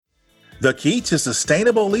The key to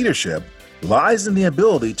sustainable leadership lies in the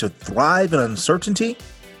ability to thrive in uncertainty,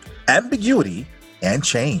 ambiguity, and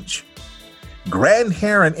change. Grand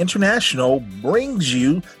Heron International brings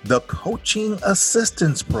you the Coaching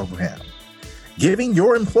Assistance Program, giving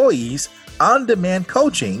your employees on-demand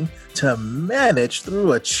coaching to manage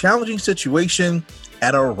through a challenging situation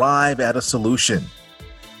and arrive at a solution.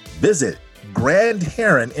 Visit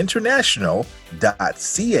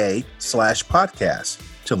grandheroninternational.ca/podcast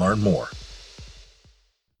to learn more.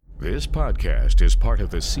 This podcast is part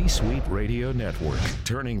of the C-Suite Radio Network,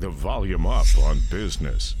 turning the volume up on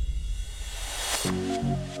business.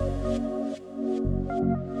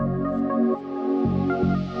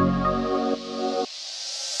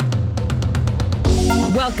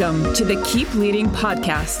 Welcome to the Keep Leading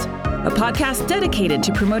Podcast, a podcast dedicated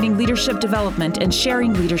to promoting leadership development and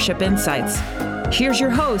sharing leadership insights. Here's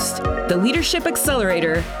your host, the Leadership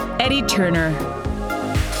Accelerator, Eddie Turner.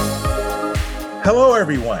 Hello,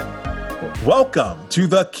 everyone. Welcome to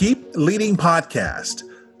the Keep Leading Podcast,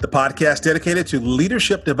 the podcast dedicated to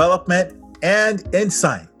leadership development and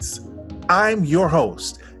insights. I'm your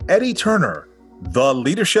host, Eddie Turner, the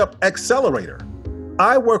Leadership Accelerator.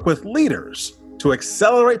 I work with leaders to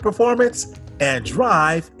accelerate performance and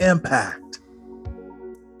drive impact.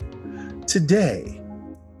 Today,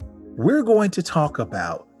 we're going to talk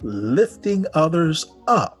about lifting others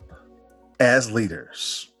up as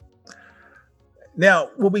leaders. Now,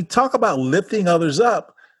 when we talk about lifting others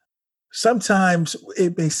up, sometimes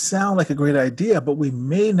it may sound like a great idea, but we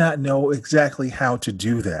may not know exactly how to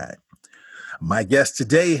do that. My guest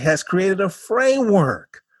today has created a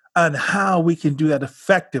framework on how we can do that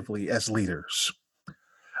effectively as leaders.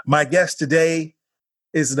 My guest today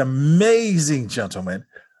is an amazing gentleman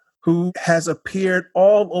who has appeared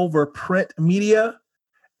all over print media,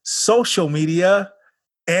 social media,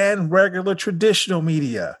 and regular traditional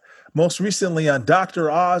media. Most recently on Dr.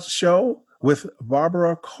 Oz show with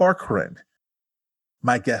Barbara Corcoran.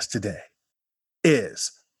 My guest today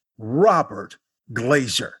is Robert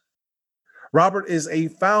Glazer. Robert is a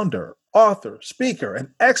founder, author, speaker,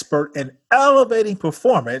 and expert in elevating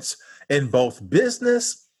performance in both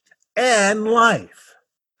business and life.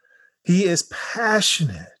 He is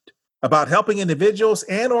passionate about helping individuals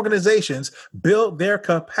and organizations build their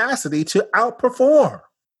capacity to outperform.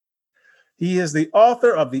 He is the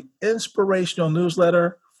author of the inspirational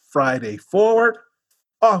newsletter Friday Forward,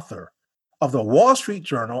 author of the Wall Street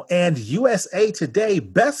Journal and USA Today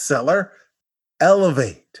bestseller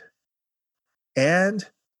Elevate, and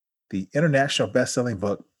the international best-selling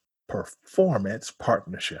book Performance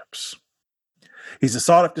Partnerships. He's a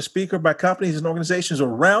sought-after speaker by companies and organizations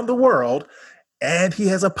around the world, and he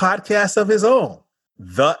has a podcast of his own,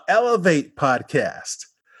 the Elevate Podcast.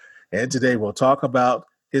 And today we'll talk about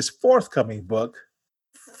his forthcoming book,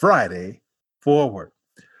 Friday Forward.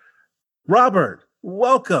 Robert,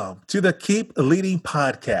 welcome to the Keep Leading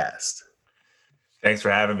Podcast. Thanks for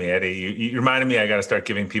having me, Eddie. You reminded me I got to start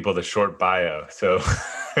giving people the short bio so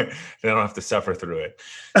they don't have to suffer through it.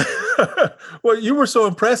 Well, you were so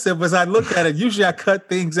impressive as I looked at it. Usually I cut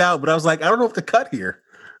things out, but I was like, I don't know what to cut here.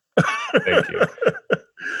 Thank you.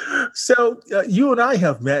 So you and I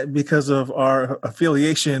have met because of our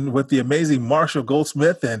affiliation with the amazing Marshall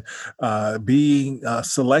Goldsmith and being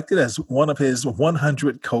selected as one of his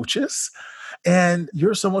 100 coaches. And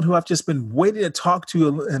you're someone who I've just been waiting to talk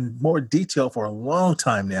to in more detail for a long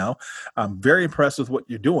time now. I'm very impressed with what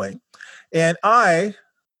you're doing. And I,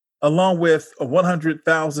 along with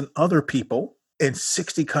 100,000 other people in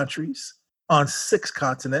 60 countries on 6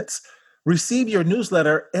 continents, receive your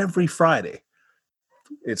newsletter every Friday.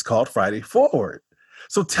 It's called Friday Forward.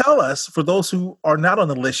 So tell us, for those who are not on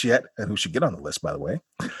the list yet, and who should get on the list, by the way,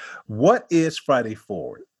 what is Friday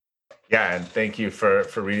Forward? Yeah, and thank you for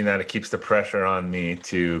reading that. It keeps the pressure on me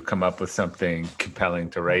to come up with something compelling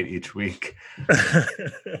to write each week.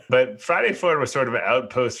 But Friday Forward was sort of an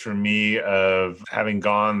outpost for me of having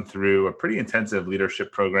gone through a pretty intensive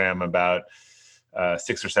leadership program about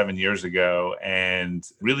 6 or 7 years ago, and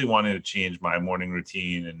really wanted to change my morning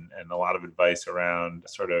routine and a lot of advice around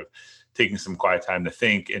sort of taking some quiet time to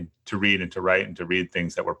think and to read and to write and to read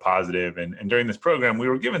things that were positive. And during this program, we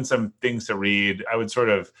were given some things to read. I would sort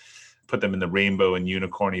of put them in the rainbow and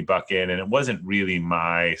unicorny bucket, and it wasn't really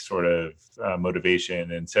my sort of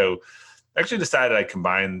motivation. And so I actually decided I'd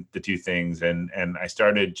combine the two things, and I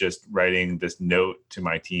started just writing this note to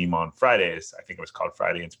my team on Fridays. I think it was called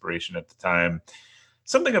Friday Inspiration at the time.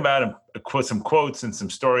 Something about some quotes and some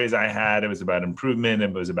stories I had. It was about improvement.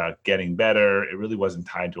 It was about getting better. It really wasn't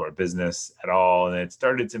tied to our business at all. And it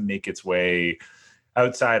started to make its way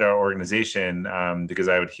outside our organization, because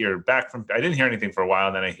I didn't hear anything for a while.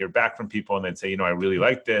 And then I hear back from people and they'd say, I really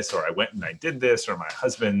like this, or I went and I did this, or my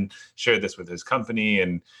husband shared this with his company.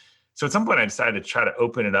 And so at some point I decided to try to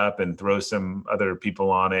open it up and throw some other people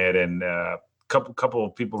on it. And couple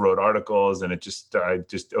of people wrote articles, and I just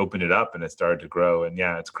opened it up and it started to grow. And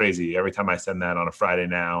yeah, it's crazy. Every time I send that on a Friday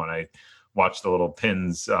now and I watch the little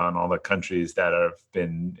pins on all the countries that have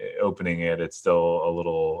been opening it, it's still a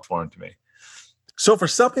little foreign to me. So for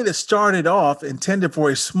something that started off intended for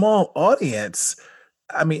a small audience,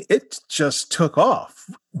 I mean, it just took off.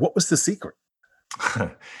 What was the secret?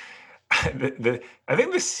 I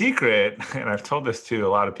think the secret, and I've told this to a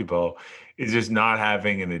lot of people, is just not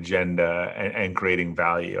having an agenda and creating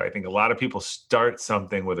value. I think a lot of people start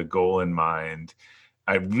something with a goal in mind.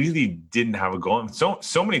 I really didn't have a goal. And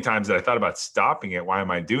so many times that I thought about stopping it. Why am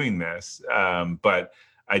I doing this? But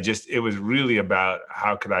it was really about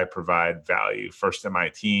how could I provide value first to my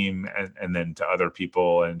team and then to other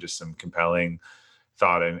people, and just some compelling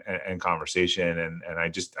thought and conversation. And I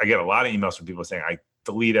get a lot of emails from people saying, I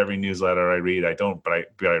delete every newsletter I read. I don't, but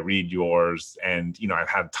I read yours. And, I've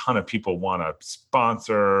had a ton of people want to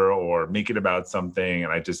sponsor or make it about something.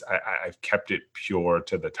 And I've kept it pure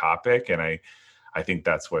to the topic. And I think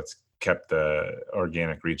that's what's kept the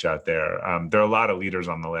organic reach out there. There are a lot of leaders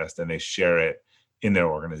on the list, and they share it in their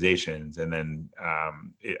organizations. And then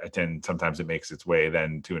sometimes it makes its way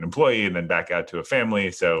then to an employee and then back out to a family.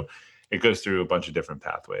 So it goes through a bunch of different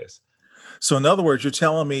pathways. So in other words, you're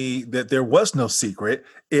telling me that there was no secret.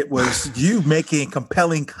 It was you making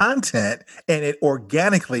compelling content and it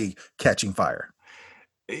organically catching fire.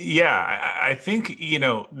 Yeah, I think,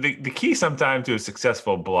 the key sometimes to a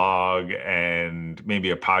successful blog and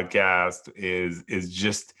maybe a podcast is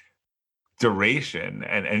just duration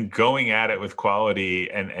and going at it with quality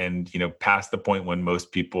and past the point when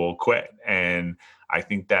most people quit. And I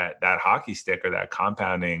think that hockey stick or that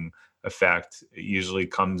compounding effect usually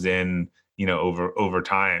comes in, over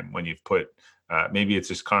time when you've put, maybe it's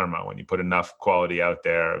just karma. When you put enough quality out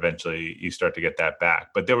there, eventually you start to get that back.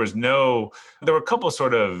 But there were a couple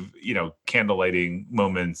sort of, candle lighting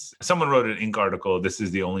moments. Someone wrote an Inc. article. This is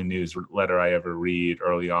the only newsletter I ever read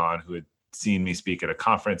early on, who had seen me speak at a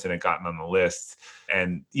conference and had gotten on the list.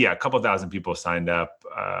 And yeah, a couple thousand people signed up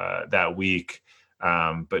that week.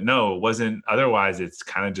 But no, it wasn't. Otherwise, it's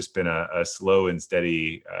kind of just been a slow and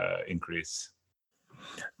steady increase.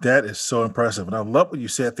 That is so impressive. And I love what you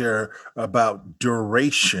said there about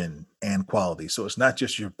duration and quality. So it's not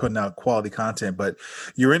just you're putting out quality content, but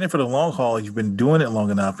you're in it for the long haul. You've been doing it long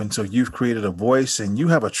enough. And so you've created a voice and you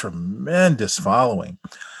have a tremendous following.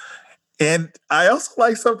 And I also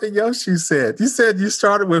like something else you said. You said you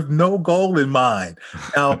started with no goal in mind.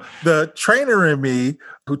 Now, the trainer in me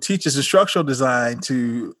who teaches instructional design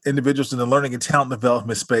to individuals in the learning and talent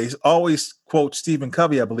development space always quotes Stephen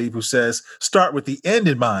Covey, I believe, who says, start with the end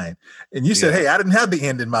in mind. And you said, hey, I didn't have the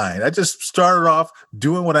end in mind. I just started off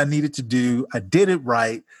doing what I needed to do. I did it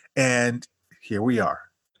right. And here we are.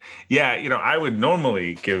 Yeah, I would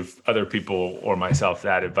normally give other people or myself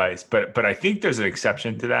that advice, but I think there's an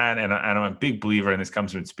exception to that. And I'm a big believer, and this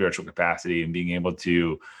comes from spiritual capacity and being able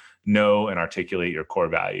to know and articulate your core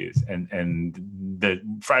values. And the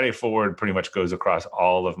Friday Forward pretty much goes across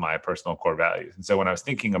all of my personal core values. And so when I was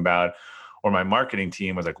thinking about, or my marketing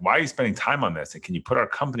team was like, why are you spending time on this? And can you put our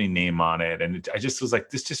company name on it? And I just was like,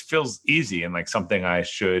 this just feels easy and like something I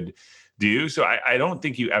should do. So I don't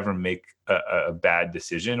think you ever make a bad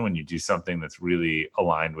decision when you do something that's really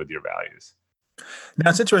aligned with your values.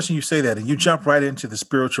 Now, it's interesting you say that, and you jump right into the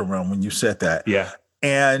spiritual realm when you said that. Yeah.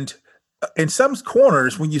 And in some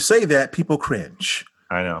corners, when you say that, people cringe.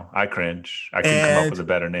 I know. I cringe. I couldn't come up with a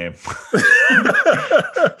better name.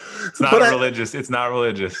 It's not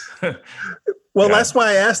religious. Well, that's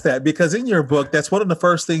why I asked that, because in your book, that's one of the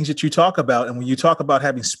first things that you talk about. And when you talk about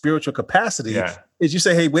having spiritual capacity, is you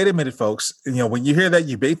say, hey, wait a minute, folks. When you hear that,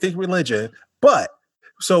 you may think religion,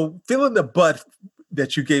 so fill in the but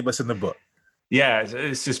that you gave us in the book.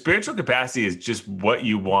 Yeah. So spiritual capacity is just what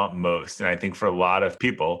you want most. And I think for a lot of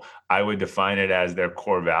people, I would define it as their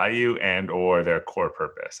core value and or their core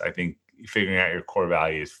purpose. I think figuring out your core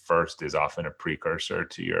values first is often a precursor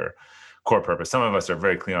to your core purpose. Some of us are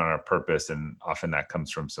very clear on our purpose, and often that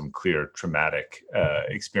comes from some clear traumatic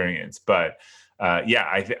experience. But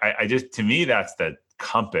I just, to me, that's the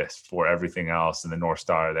compass for everything else and the North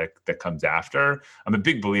Star that comes after. I'm a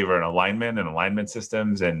big believer in alignment and alignment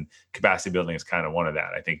systems, and capacity building is kind of one of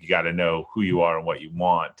that. I think you got to know who you are and what you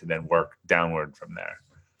want to then work downward from there.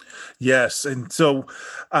 Yes. And so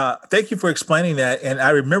thank you for explaining that. And I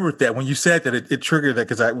remembered that when you said that, it triggered that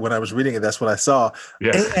because when I was reading it, that's what I saw.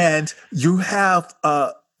 Yeah. And you have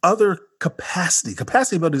other capacity.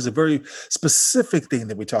 Capacity building is a very specific thing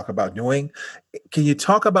that we talk about doing. Can you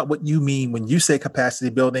talk about what you mean when you say capacity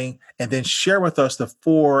building and then share with us the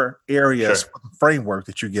four areas Sure. or the framework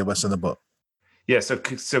that you give us in the book? Yeah, so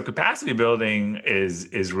capacity building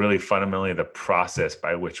is really fundamentally the process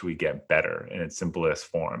by which we get better in its simplest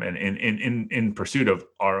form, and in pursuit of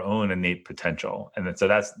our own innate potential. And then, so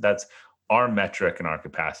that's our metric and our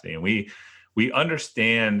capacity. And we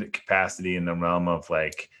understand capacity in the realm of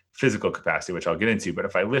like physical capacity, which I'll get into. But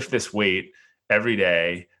if I lift this weight every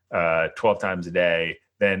day, 12 times a day,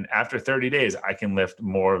 then after 30 days, I can lift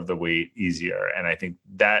more of the weight easier. And I think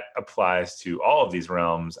that applies to all of these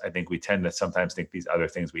realms. I think we tend to sometimes think these other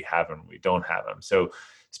things we have them, we don't have them. So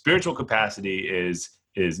spiritual capacity is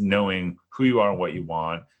knowing who you are and what you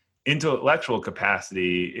want. Intellectual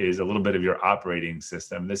capacity is a little bit of your operating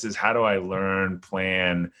system. This is how do I learn,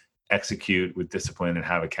 plan, execute with discipline and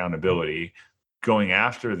have accountability, going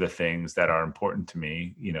after the things that are important to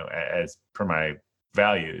me, as per my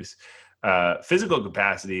values. Physical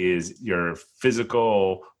capacity is your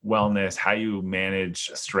physical wellness, how you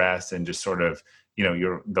manage stress, and just sort of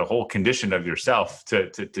the whole condition of yourself to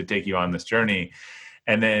take you on this journey.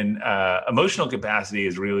 And then emotional capacity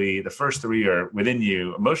is really the first three are within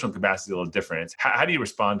you. Emotional capacity is a little different. It's how do you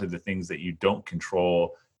respond to the things that you don't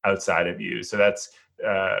control outside of you? So that's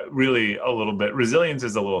really a little bit. Resilience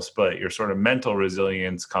is a little split. Your sort of mental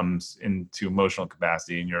resilience comes into emotional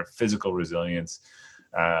capacity, and your physical resilience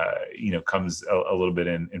comes a little bit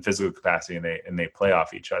in physical capacity, and they play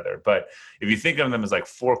off each other. But if you think of them as like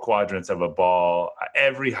four quadrants of a ball,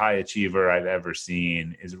 every high achiever I've ever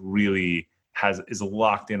seen is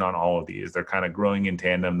locked in on all of these. They're kind of growing in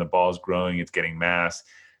tandem. The ball's growing, it's getting mass.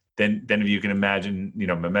 Then if you can imagine,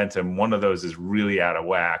 momentum, one of those is really out of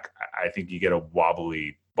whack. I think you get a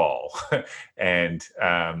wobbly ball. And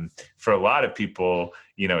for a lot of people,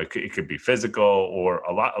 it could be physical, or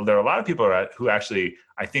there are a lot of people who actually,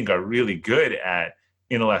 I think, are really good at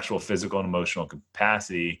intellectual, physical, and emotional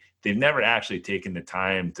capacity. They've never actually taken the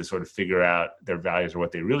time to sort of figure out their values or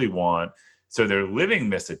what they really want. So they're living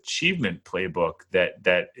this achievement playbook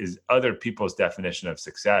that is other people's definition of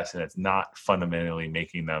success, and it's not fundamentally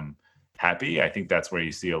making them happy. I think that's where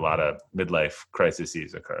you see a lot of midlife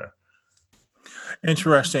crises occur.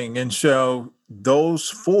 Interesting. And so those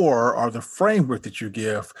four are the framework that you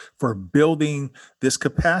give for building this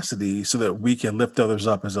capacity so that we can lift others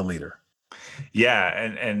up as a leader. Yeah,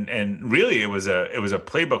 and really it was a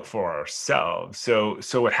playbook for ourselves. So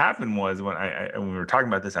what happened was when we were talking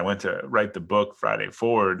about this, I went to write the book Friday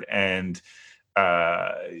Forward, and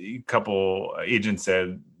a couple agents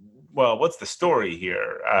said, "Well, what's the story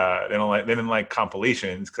here?" They didn't like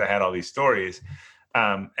compilations because I had all these stories.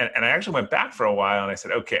 And I actually went back for a while, and I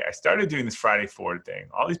said, okay, I started doing this Friday Forward thing.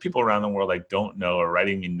 All these people around the world I don't know are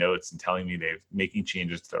writing me notes and telling me they're making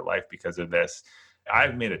changes to their life because of this.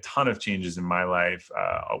 I've made a ton of changes in my life.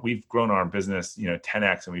 We've grown our business,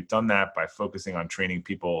 10x, and we've done that by focusing on training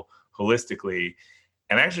people holistically.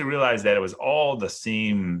 And I actually realized that it was all the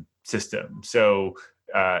same system. So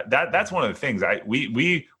that's one of the things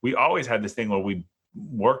we always had this thing where we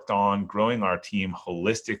worked on growing our team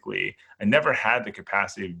holistically. I never had the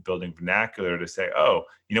capacity of building vernacular to say, oh,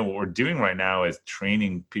 what we're doing right now is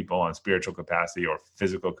training people on spiritual capacity or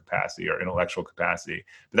physical capacity or intellectual capacity.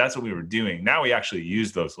 But that's what we were doing. Now we actually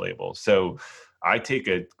use those labels. So I take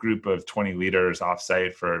a group of 20 leaders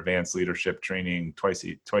offsite for advanced leadership training twice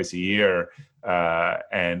a year,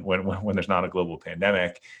 and when there's not a global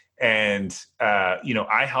pandemic. And,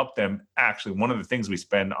 I help them. Actually, one of the things we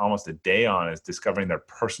spend almost a day on is discovering their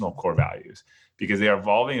personal core values, because they are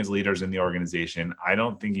evolving as leaders in the organization. I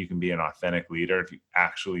don't think you can be an authentic leader if you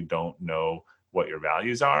actually don't know what your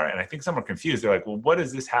values are. And I think some are confused. They're like, well, what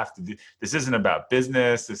does this have to do? This isn't about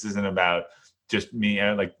business. This isn't about just me.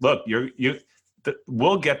 And like, look,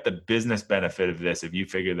 we'll get the business benefit of this if you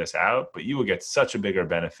figure this out, but you will get such a bigger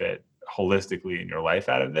benefit holistically in your life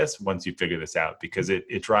out of this once you figure this out, because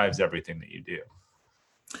it drives everything that you do.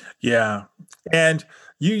 Yeah. And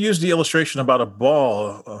you used the illustration about a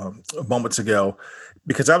ball moments ago,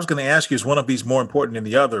 because I was going to ask you, is one of these more important than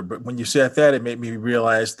the other? But when you said that, it made me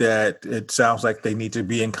realize that it sounds like they need to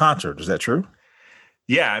be in concert. Is that true?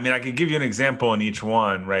 Yeah, I mean, I could give you an example in each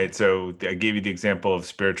one, right? So I gave you the example of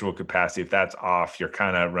spiritual capacity. If that's off, you're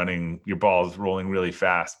kind of running, your ball's rolling really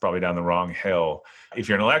fast, probably down the wrong hill. If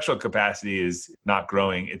your intellectual capacity is not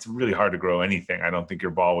growing, it's really hard to grow anything. I don't think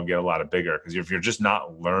your ball will get a lot of bigger, because if you're just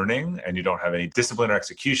not learning and you don't have any discipline or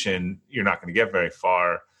execution, you're not going to get very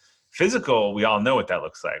far. Physical, we all know what that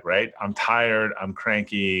looks like, right? I'm tired, I'm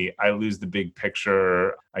cranky, I lose the big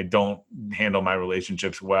picture, I don't handle my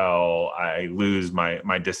relationships well, I lose my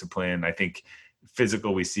discipline. I think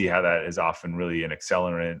physical, we see how that is often really an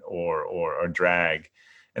accelerant or a drag.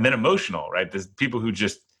 And then emotional, right? There's people who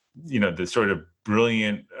just, the sort of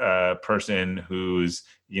brilliant person who's,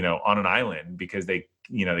 on an island because they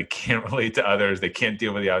can't relate to others, they can't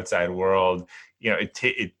deal with the outside world.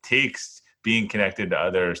 It takes being connected to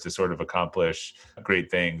others to sort of accomplish great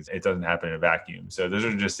things. It doesn't happen in a vacuum. So those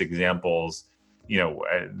are just examples,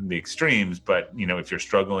 the extremes, but if you're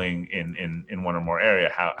struggling in one or more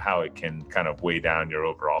area, how it can kind of weigh down your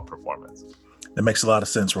overall performance. That makes a lot of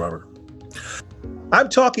sense, Robert. I'm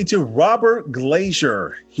talking to Robert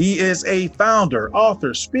Glazier. He is a founder,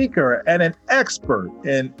 author, speaker, and an expert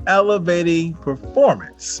in elevating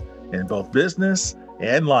performance in both business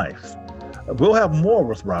and life. We'll have more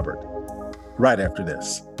with Robert right after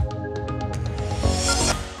this.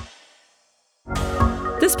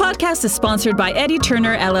 This podcast is sponsored by Eddie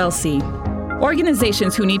Turner, LLC.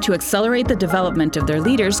 Organizations who need to accelerate the development of their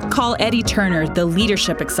leaders call Eddie Turner the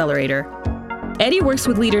Leadership Accelerator. Eddie works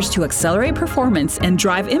with leaders to accelerate performance and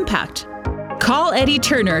drive impact. Call Eddie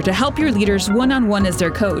Turner to help your leaders one-on-one as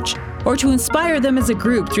their coach, or to inspire them as a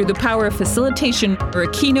group through the power of facilitation or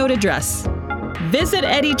a keynote address. Visit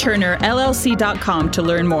EddieTurnerLLC.com to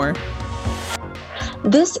learn more.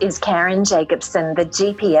 This is Karen Jacobson, the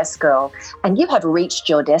GPS girl, and you have reached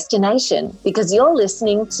your destination because you're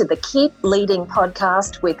listening to the Keep Leading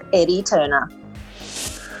podcast with Eddie Turner.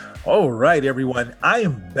 All right, everyone, I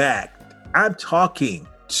am back. I'm talking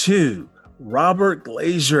to Robert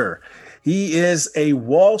Glazier. He is a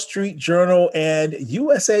Wall Street Journal and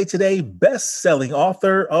USA Today best-selling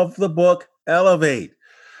author of the book Elevate.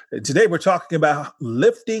 Today, we're talking about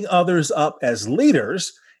lifting others up as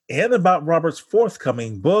leaders and about Robert's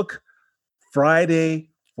forthcoming book, Friday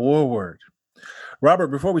Forward. Robert,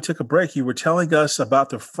 before we took a break, you were telling us about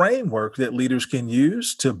the framework that leaders can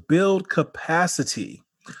use to build capacity.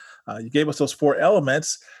 You gave us those 4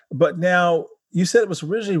 elements, but now you said it was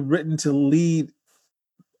originally written to lead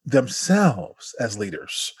themselves as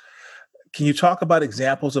leaders. Can you talk about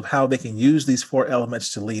examples of how they can use these 4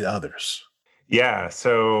 elements to lead others? Yeah,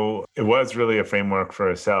 so it was really a framework for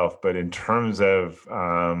itself, but in terms of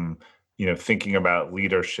thinking about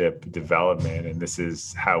leadership development, and this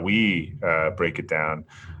is how we break it down.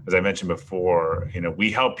 As I mentioned before,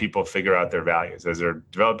 we help people figure out their values as they're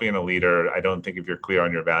developing a leader. I don't think if you're clear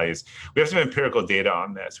on your values, we have some empirical data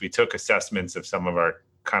on this. We took assessments of some of our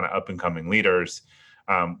kind of up and coming leaders.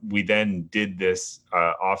 We then did this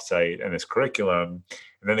offsite and this curriculum.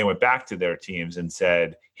 And then they went back to their teams and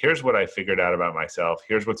said, here's what I figured out about myself.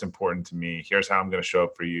 Here's what's important to me. Here's how I'm going to show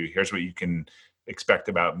up for you. Here's what you can expect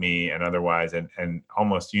about me and otherwise. And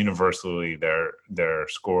almost universally, their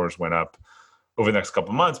scores went up over the next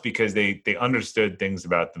couple of months because they understood things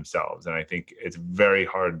about themselves. And I think it's very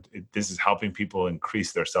hard. This is helping people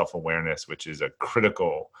increase their self-awareness, which is a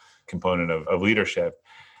critical component of leadership.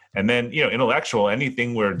 And then, intellectual,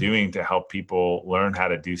 anything we're doing to help people learn how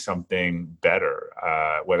to do something better,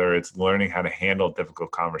 whether it's learning how to handle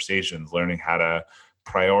difficult conversations, learning how to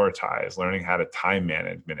prioritize, learning how to time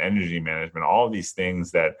management, energy management, all of these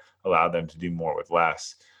things that allow them to do more with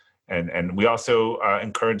less. And we also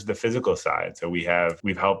encourage the physical side. So we've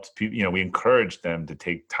helped people, we encourage them to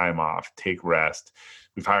take time off, take rest.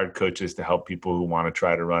 We've hired coaches to help people who want to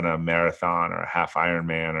try to run a marathon or a half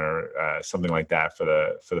Ironman or something like that for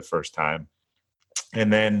the first time.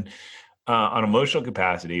 And then on emotional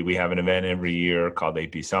capacity, we have an event every year called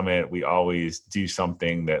AP Summit. We always do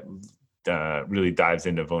something that really dives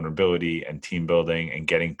into vulnerability and team building and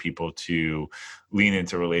getting people to lean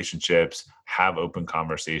into relationships, have open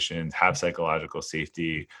conversations, have psychological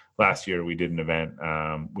safety. Last year, we did an event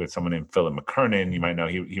with someone named Philip McKernan. You might know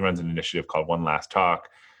he runs an initiative called One Last Talk,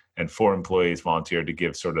 and 4 employees volunteered to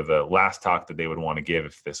give sort of the last talk that they would want to give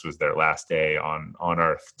if this was their last day on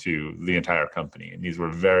Earth to the entire company. And these were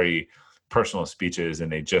very personal speeches,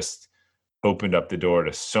 and they just opened up the door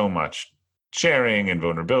to so much sharing and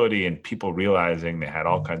vulnerability and people realizing they had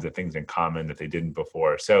all kinds of things in common that they didn't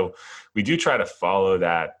before. So we do try to follow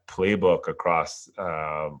that playbook across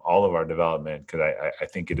all of our development, because I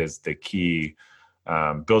think it is the key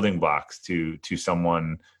building blocks to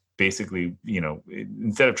someone basically,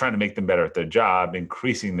 instead of trying to make them better at their job,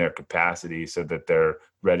 increasing their capacity so that they're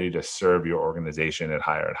ready to serve your organization at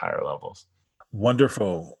higher levels.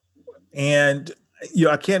 Wonderful. And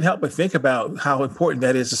I can't help but think about how important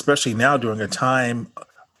that is, especially now during a time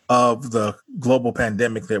of the global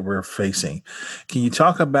pandemic that we're facing. Can you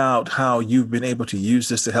talk about how you've been able to use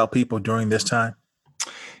this to help people during this time?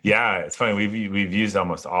 Yeah, it's funny. We've used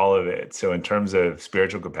almost all of it. So in terms of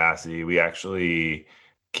spiritual capacity, we actually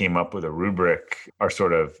came up with a rubric, our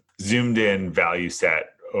sort of zoomed in value set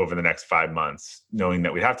over the next 5 months, knowing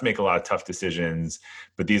that we'd have to make a lot of tough decisions,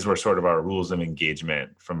 but these were sort of our rules of engagement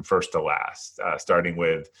from first to last, starting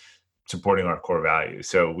with supporting our core values.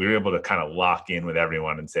 So we were able to kind of lock in with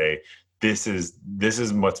everyone and say, this is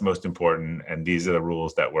what's most important, and these are the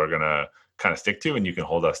rules that we're going to kind of stick to, and you can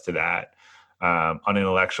hold us to that. On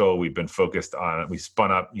intellectual, we've been focused on, we spun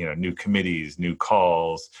up, new committees, new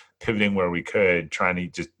calls, pivoting where we could, trying to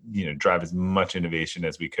just, drive as much innovation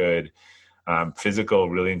as we could. Physical,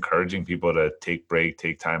 really encouraging people to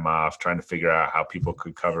take time off, trying to figure out how people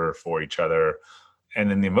could cover for each other.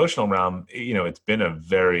 And in the emotional realm, it's been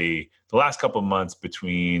the last couple of months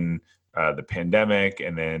between the pandemic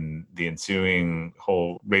and then the ensuing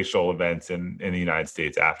whole racial events in the United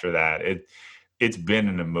States after that, it's been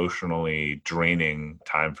an emotionally draining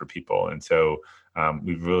time for people. And so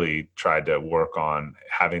we've really tried to work on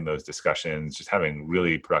having those discussions, just having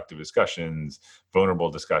really productive discussions, vulnerable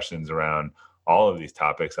discussions around all of these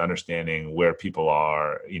topics, understanding where people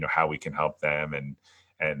are, how we can help them, and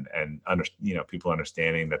people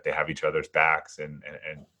understanding that they have each other's backs, and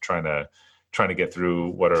trying to get through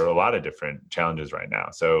what are a lot of different challenges right now.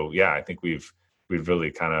 So yeah, I think we've really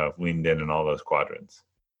kind of leaned in all those quadrants.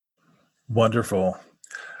 Wonderful.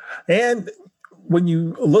 And when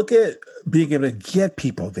you look at being able to get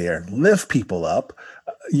people there and lift people up,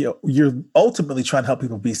 you're ultimately trying to help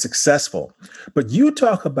people be successful. But you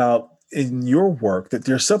talk about in your work that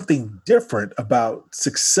there's something different about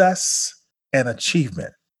success and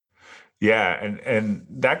achievement. Yeah, and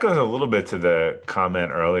that goes a little bit to the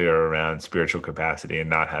comment earlier around spiritual capacity and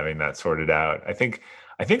not having that sorted out. I think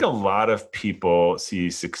a lot of people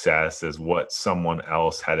see success as what someone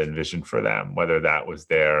else had envisioned for them, whether that was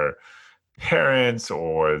their parents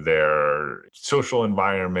or their social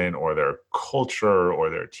environment or their culture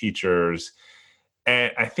or their teachers.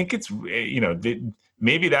 And I think it's,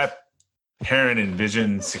 maybe that parent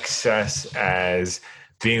envisioned success as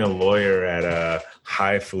being a lawyer at a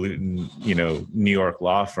highfalutin, New York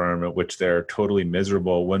law firm at which they're totally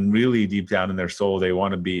miserable, when really deep down in their soul, they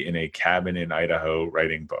want to be in a cabin in Idaho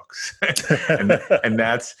writing books. and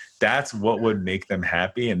that's what would make them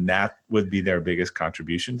happy. And that would be their biggest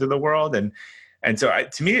contribution to the world. And so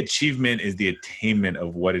to me, achievement is the attainment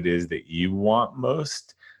of what it is that you want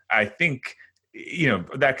most. I think,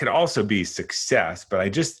 that could also be success, but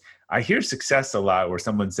I hear success a lot where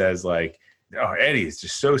someone says like, oh, Eddie is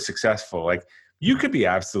just so successful. Like, you could be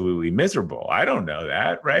absolutely miserable. I don't know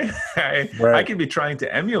that, right? I could be trying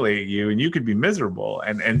to emulate you and you could be miserable.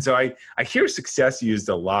 And so I hear success used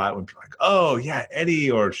a lot when people are like, oh yeah,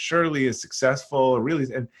 Eddie or Shirley is successful,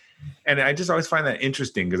 really. And I just always find that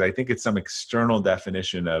interesting because I think it's some external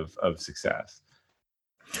definition of success.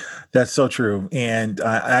 That's so true. And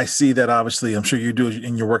I see that obviously, I'm sure you do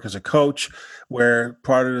in your work as a coach, where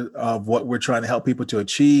part of what we're trying to help people to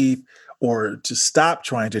achieve or to stop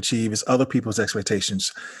trying to achieve is other people's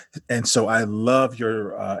expectations. And so I love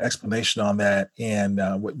your explanation on that and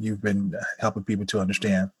what you've been helping people to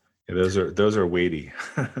understand. Yeah, those are weighty.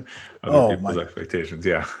 Other people's expectations.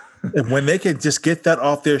 Yeah. And when they can just get that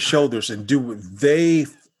off their shoulders and do what they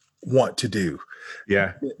want to do.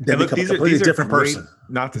 Yeah. They become a completely different person.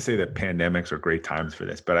 Not to say that pandemics are great times for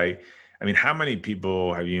this, but I mean, how many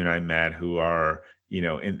people have you and I met who are,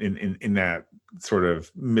 in that sort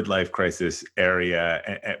of midlife crisis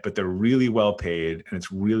area, but they're really well paid and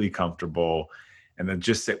it's really comfortable. And then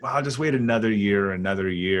just say, well, I'll just wait another year. And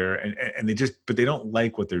they don't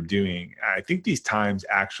like what they're doing. I think these times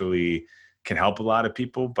actually can help a lot of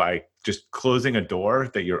people by just closing a door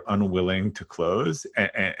that you're unwilling to close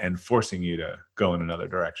and forcing you to go in another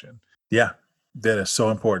direction. Yeah, that is so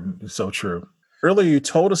important. It's so true. Earlier, you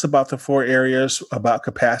told us about the 4 areas about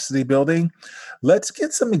capacity building. Let's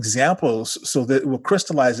get some examples so that we'll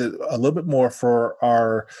crystallize it a little bit more for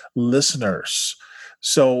our listeners.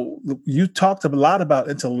 So you talked a lot about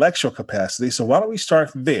intellectual capacity. So why don't we start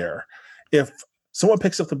there? If someone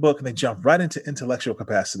picks up the book and they jump right into intellectual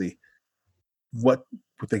capacity, what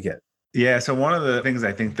would they get? Yeah. So one of the things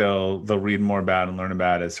I think they'll read more about and learn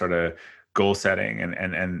about is sort of goal setting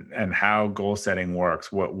and how goal setting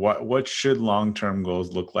works. What should long-term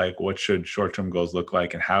goals look like? What should short-term goals look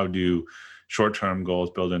like? And how do short-term goals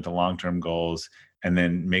build into long-term goals? And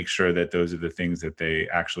then make sure that those are the things that they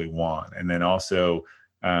actually want. And then also,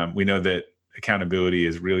 we know that accountability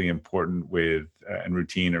is really important with and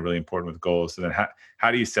routine are really important with goals. So then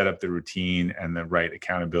how do you set up the routine and the right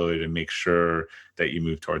accountability to make sure that you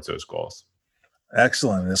move towards those goals?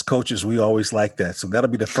 Excellent. As coaches, we always like that. So that'll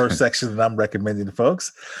be the first section that I'm recommending to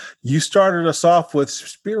folks. You started us off with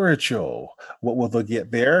spiritual. What will they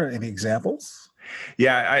get there? Any examples?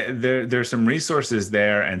 Yeah, there's some resources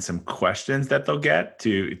there and some questions that they'll get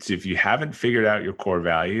to if you haven't figured out your core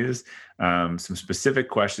values, some specific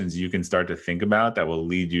questions you can start to think about that will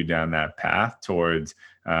lead you down that path towards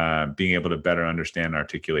being able to better understand and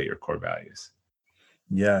articulate your core values.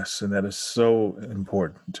 Yes, and that is so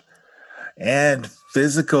important. And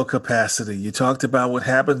physical capacity. You talked about what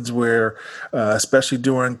happens where, especially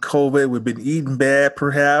during COVID, we've been eating bad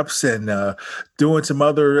perhaps and doing some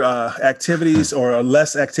other activities or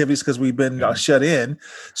less activities because we've been shut in.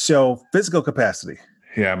 So physical capacity.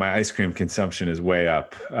 Yeah, my ice cream consumption is way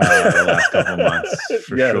up the last couple of months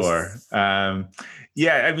for sure.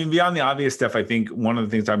 Yeah, I mean, beyond the obvious stuff, I think one of the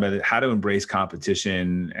things talking about is how to embrace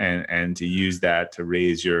competition and to use that to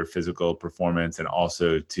raise your physical performance and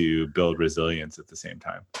also to build resilience at the same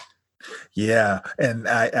time. Yeah, and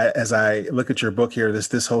I as I look at your book here,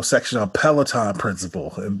 this whole section on Peloton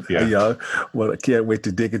principle, and well, I can't wait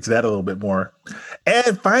to dig into that a little bit more.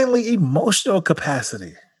 And finally, emotional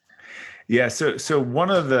capacity. Yeah. So one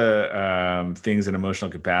of the things in emotional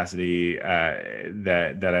capacity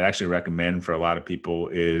that I actually recommend for a lot of people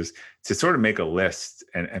is to sort of make a list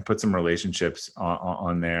and put some relationships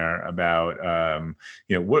on there about,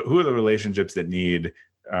 who are the relationships that need,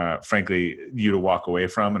 frankly, you to walk away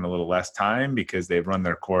from in a little less time because they've run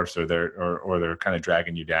their course or they're kind of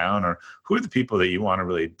dragging you down, or who are the people that you want to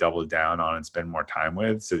really double down on and spend more time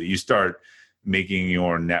with so that you start making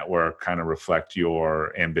your network kind of reflect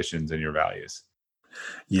your ambitions and your values.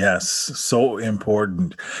 Yes, so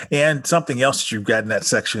important. And something else that you've got in that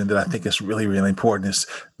section that I think is really, really important is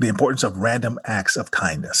the importance of random acts of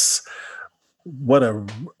kindness. What an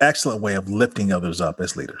excellent way of lifting others up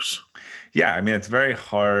as leaders. Yeah, I mean, it's very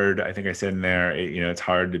hard. I think I said in there, it's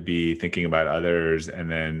hard to be thinking about others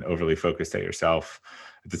and then overly focused at yourself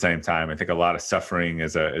at the same time. I think a lot of suffering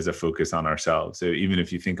is a focus on ourselves. So even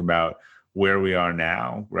if you think about where we are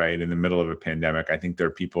now, right, in the middle of a pandemic, I think there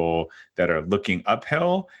are people that are looking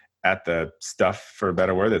uphill at the stuff, for a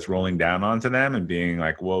better word, that's rolling down onto them and being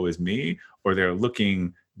like, woe is me, or they're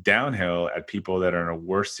looking downhill at people that are in a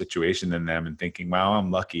worse situation than them and thinking, wow,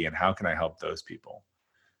 I'm lucky, and how can I help those people?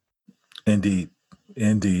 Indeed.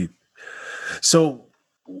 So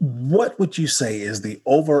what would you say is the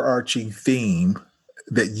overarching theme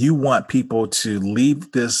that you want people to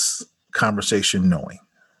leave this conversation knowing?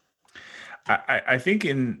 I think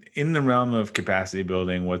in the realm of capacity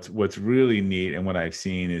building, what's really neat and what I've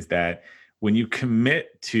seen is that when you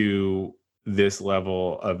commit to this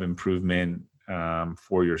level of improvement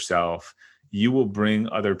for yourself, you will bring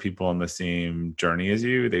other people on the same journey as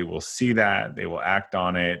you. They will see that, they will act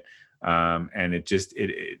on it, and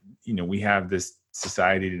we have this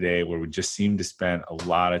society today where we just seem to spend a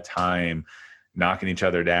lot of time knocking each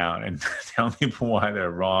other down and telling people why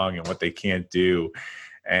they're wrong and what they can't do.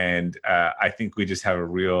 And I think we just have a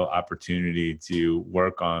real opportunity to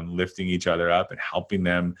work on lifting each other up and helping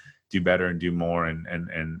them do better and do more and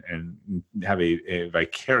have a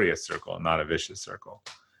vicarious circle, not a vicious circle.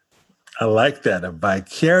 I like that. A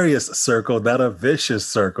vicarious circle, not a vicious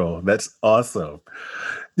circle. That's awesome.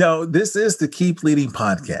 Now, this is the Keep Leading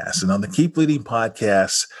podcast. And on the Keep Leading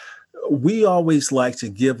podcast, we always like to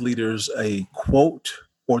give leaders a quote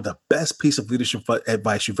or the best piece of leadership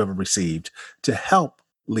advice you've ever received to help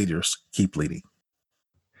leaders keep leading.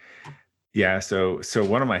 Yeah. So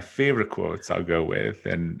one of my favorite quotes I'll go with,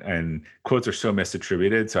 and quotes are so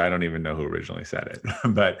misattributed, so I don't even know who originally said it,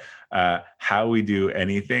 but how we do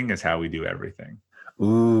anything is how we do everything.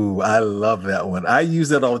 Ooh, I love that one. I use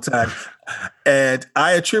that all the time. And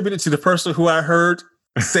I attribute it to the person who I heard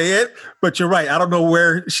say it, but you're right. I don't know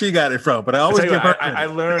where she got it from, but I always give her. I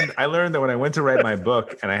learned that when I went to write my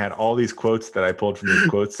book and I had all these quotes that I pulled from these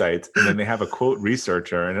quote sites, and then they have a quote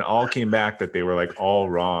researcher, and it all came back that they were like all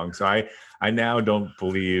wrong. So I now don't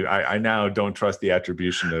believe, I now don't trust the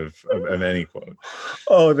attribution of any quote.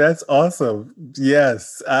 Oh, that's awesome.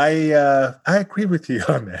 Yes, I agree with you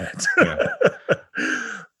on that. Yeah.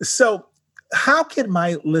 So how can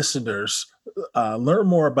my listeners learn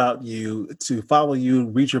more about you, to follow you,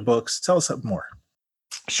 read your books? Tell us something more.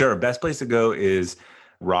 Sure. Best place to go is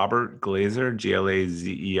robertglazer,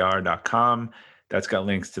 glazer.com. That's got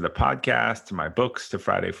links to the podcast, to my books, to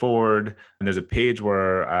Friday Forward. And there's a page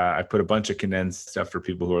where I put a bunch of condensed stuff for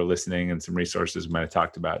people who are listening and some resources we might have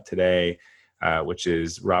talked about today, which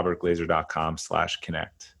is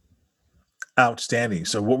robertglazer.com/connect. Outstanding.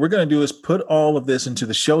 So what we're going to do is put all of this into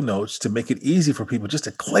the show notes to make it easy for people just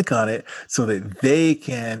to click on it so that they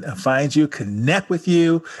can find you, connect with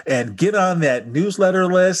you, and get on that newsletter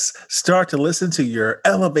list, start to listen to your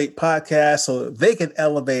Elevate podcast so that they can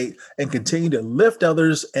elevate and continue to lift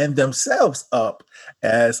others and themselves up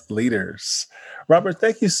as leaders. Robert,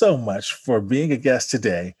 thank you so much for being a guest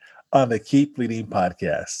today on the Keep Leading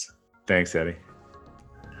podcast. Thanks, Eddie.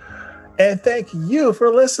 And thank you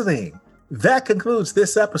for listening. That concludes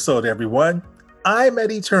this episode, everyone. I'm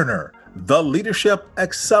Eddie Turner, the Leadership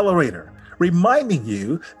Accelerator, reminding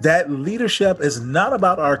you that leadership is not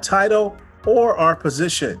about our title or our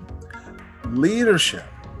position. Leadership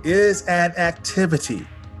is an activity.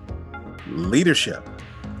 Leadership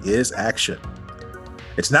is action.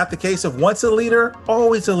 It's not the case of once a leader,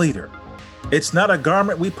 always a leader. It's not a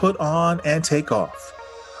garment we put on and take off.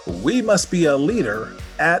 We must be a leader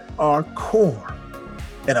at our core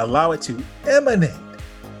and allow it to emanate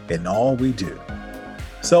in all we do.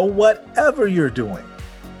 So whatever you're doing,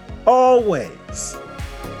 always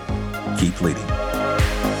keep leading.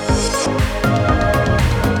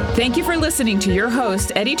 Thank you for listening to your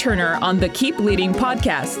host, Eddie Turner, on the Keep Leading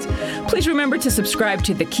podcast. Please remember to subscribe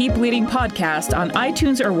to the Keep Leading podcast on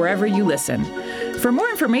iTunes or wherever you listen. For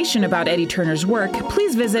more information about Eddie Turner's work,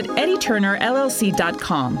 please visit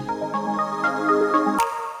eddieturnerllc.com.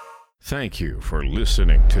 Thank you for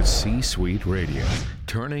listening to C-Suite Radio,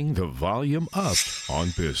 turning the volume up on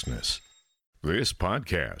business. This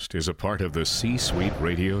podcast is a part of the C-Suite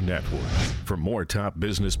Radio Network. For more top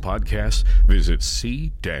business podcasts, visit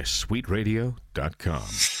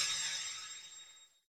c-suiteradio.com.